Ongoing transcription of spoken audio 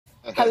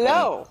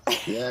Hello.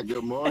 Yeah,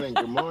 good morning.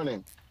 Good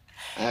morning.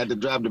 I had to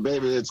drop the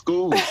baby at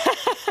school.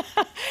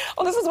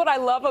 Well, this is what I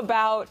love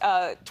about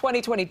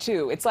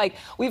 2022. It's like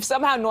we've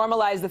somehow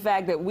normalized the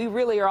fact that we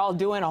really are all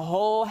doing a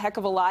whole heck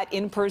of a lot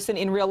in person,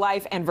 in real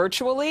life, and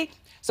virtually.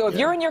 So if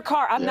Yeah, you're in your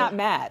car, I'm yeah. not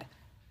mad.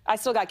 I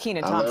still got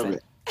Kenan I love Thompson.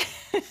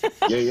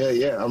 it.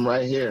 Yeah. I'm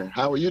right here.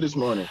 How are you this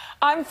morning?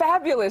 I'm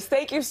fabulous.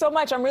 Thank you so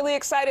much. I'm really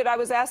excited. I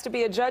was asked to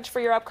be a judge for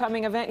your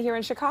upcoming event here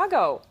in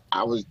Chicago.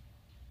 I was,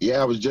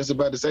 I was just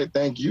about to say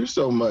thank you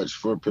so much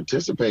for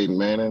participating,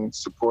 man, and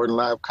supporting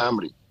live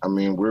comedy. I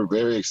mean, we're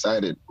very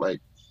excited.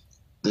 Like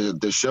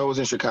the shows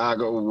in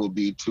Chicago will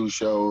be 2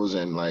 shows,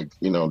 and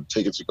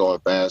tickets are going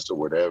fast or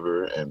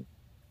whatever. And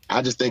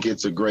I just think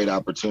it's a great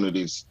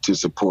opportunity to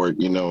support,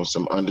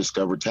 some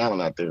undiscovered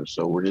talent out there.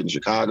 So we're hitting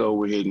Chicago,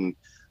 we're hitting,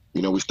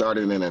 we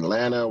started in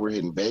Atlanta, we're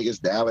hitting Vegas,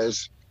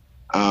 Dallas,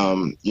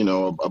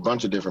 a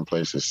bunch of different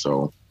places.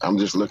 So I'm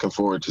just looking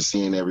forward to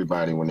seeing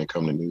everybody when they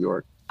come to New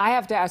York. I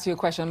have to ask you a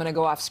question. I'm going to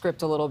go off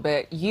script a little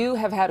bit. You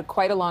have had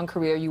quite a long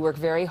career. You work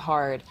very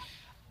hard.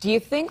 Do you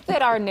think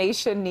that our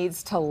nation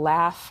needs to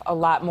laugh a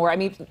lot more? I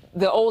mean,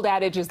 the old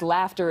adage is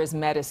laughter is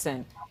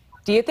medicine.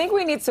 Do you think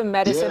we need some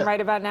medicine right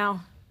about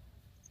now?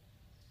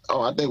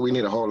 Oh, I think we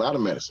need a whole lot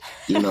of medicine.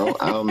 I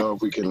don't know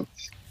if we can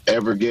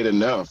ever get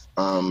enough.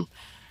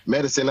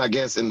 Medicine, I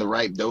guess, in the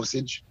right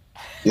dosage.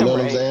 You know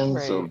what I'm saying?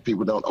 Right. So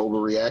people don't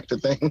overreact to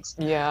things.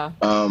 Yeah.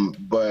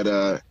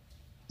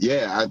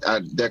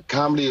 That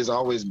comedy has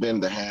always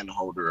been the hand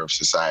holder of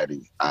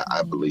society,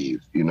 I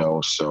believe,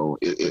 so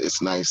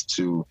it's nice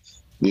to,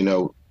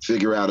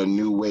 figure out a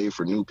new way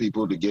for new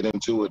people to get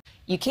into it.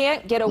 You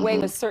can't get away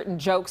with certain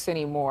jokes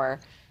anymore.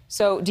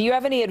 So do you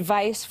have any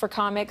advice for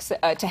comics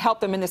to help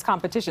them in this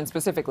competition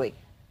specifically?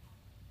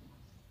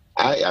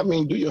 I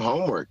mean, do your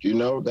homework,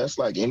 that's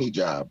like any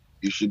job.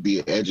 You should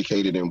be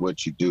educated in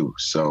what you do.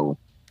 So,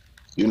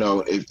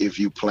 if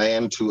you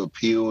plan to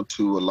appeal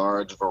to a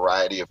large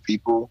variety of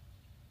people,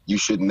 you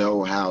should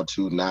know how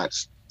to not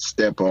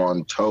step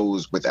on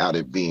toes without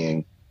it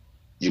being,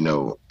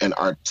 an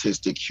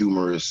artistic,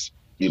 humorous,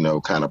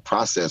 kind of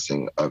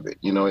processing of it.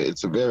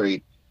 It's a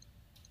very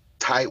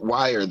tight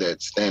wire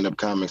that stand-up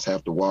comics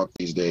have to walk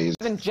these days.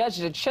 I haven't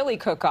judged a chili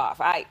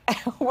cook-off.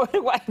 What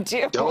do I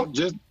do? Don't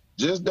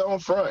just don't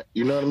front.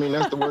 You know what I mean?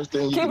 That's the worst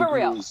thing you Keep can it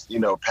real. do is,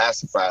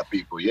 pacify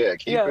people. Yeah,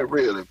 keep it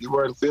real. If you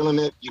weren't feeling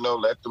it,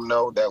 let them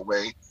know. That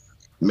way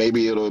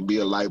maybe it'll be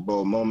a light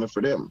bulb moment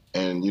for them.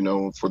 And,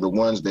 for the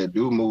ones that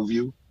do move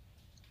you,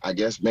 I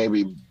guess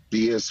maybe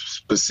be as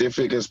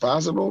specific as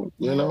possible,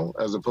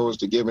 as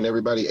opposed to giving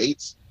everybody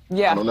 8s.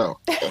 Yeah. I don't know.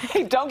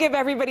 Don't give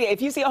everybody,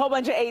 if you see a whole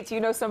bunch of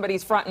 8s,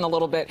 somebody's fronting a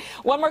little bit.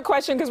 One more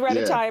question, because we're out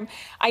of time.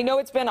 I know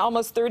it's been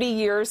almost 30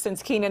 years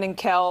since Kenan and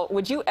Kel.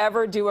 Would you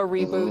ever do a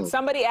reboot?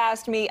 Somebody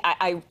asked me,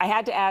 I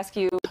had to ask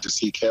you. To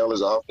see Kel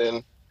as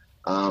often,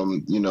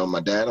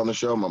 my dad on the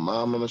show, my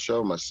mom on the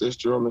show, my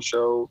sister on the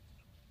show,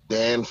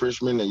 Dan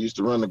Frischman that used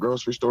to run the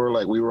grocery store,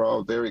 like we were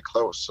all very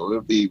close. So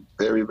it'd be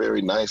very,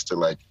 very nice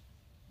to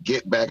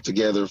get back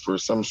together for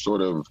some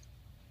sort of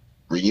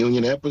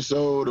reunion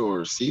episode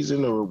or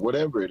season or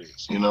whatever it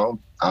is,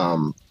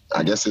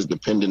 I guess it's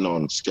dependent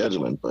on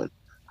scheduling, but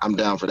I'm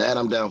down for that.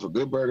 I'm down for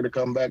Good Burger to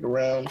come back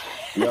around.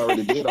 We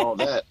already did all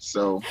that.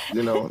 So,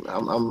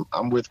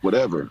 I'm with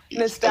whatever.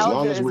 Nostalgia as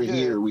long as we're is good.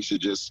 here, we should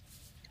just,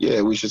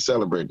 we should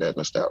celebrate that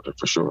nostalgia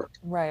for sure.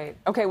 Right.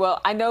 Okay, well,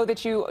 I know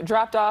that you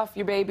dropped off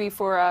your baby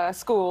for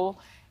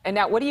school, and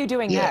now what are you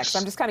doing next?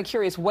 I'm just kind of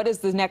curious, what is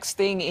the next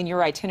thing in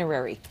your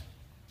itinerary?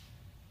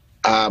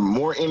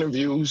 More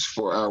interviews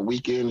for our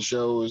weekend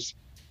shows.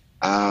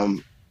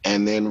 And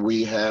then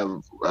we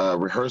have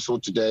rehearsal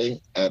today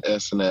at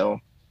SNL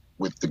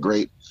with the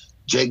great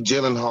Jake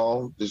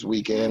Gyllenhaal this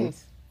weekend.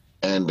 Nice.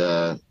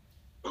 And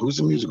who's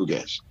the musical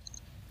guest?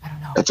 I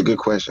don't know. That's a good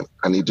question.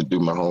 I need to do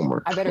my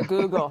homework. I better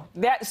Google.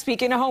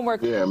 Speaking of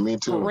homework. Yeah, me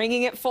too.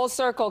 Bringing it full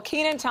circle.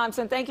 Kenan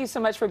Thompson, thank you so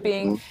much for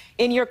being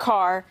in your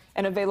car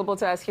and available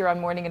to us here on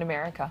Morning in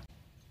America.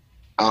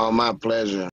 Oh, my pleasure.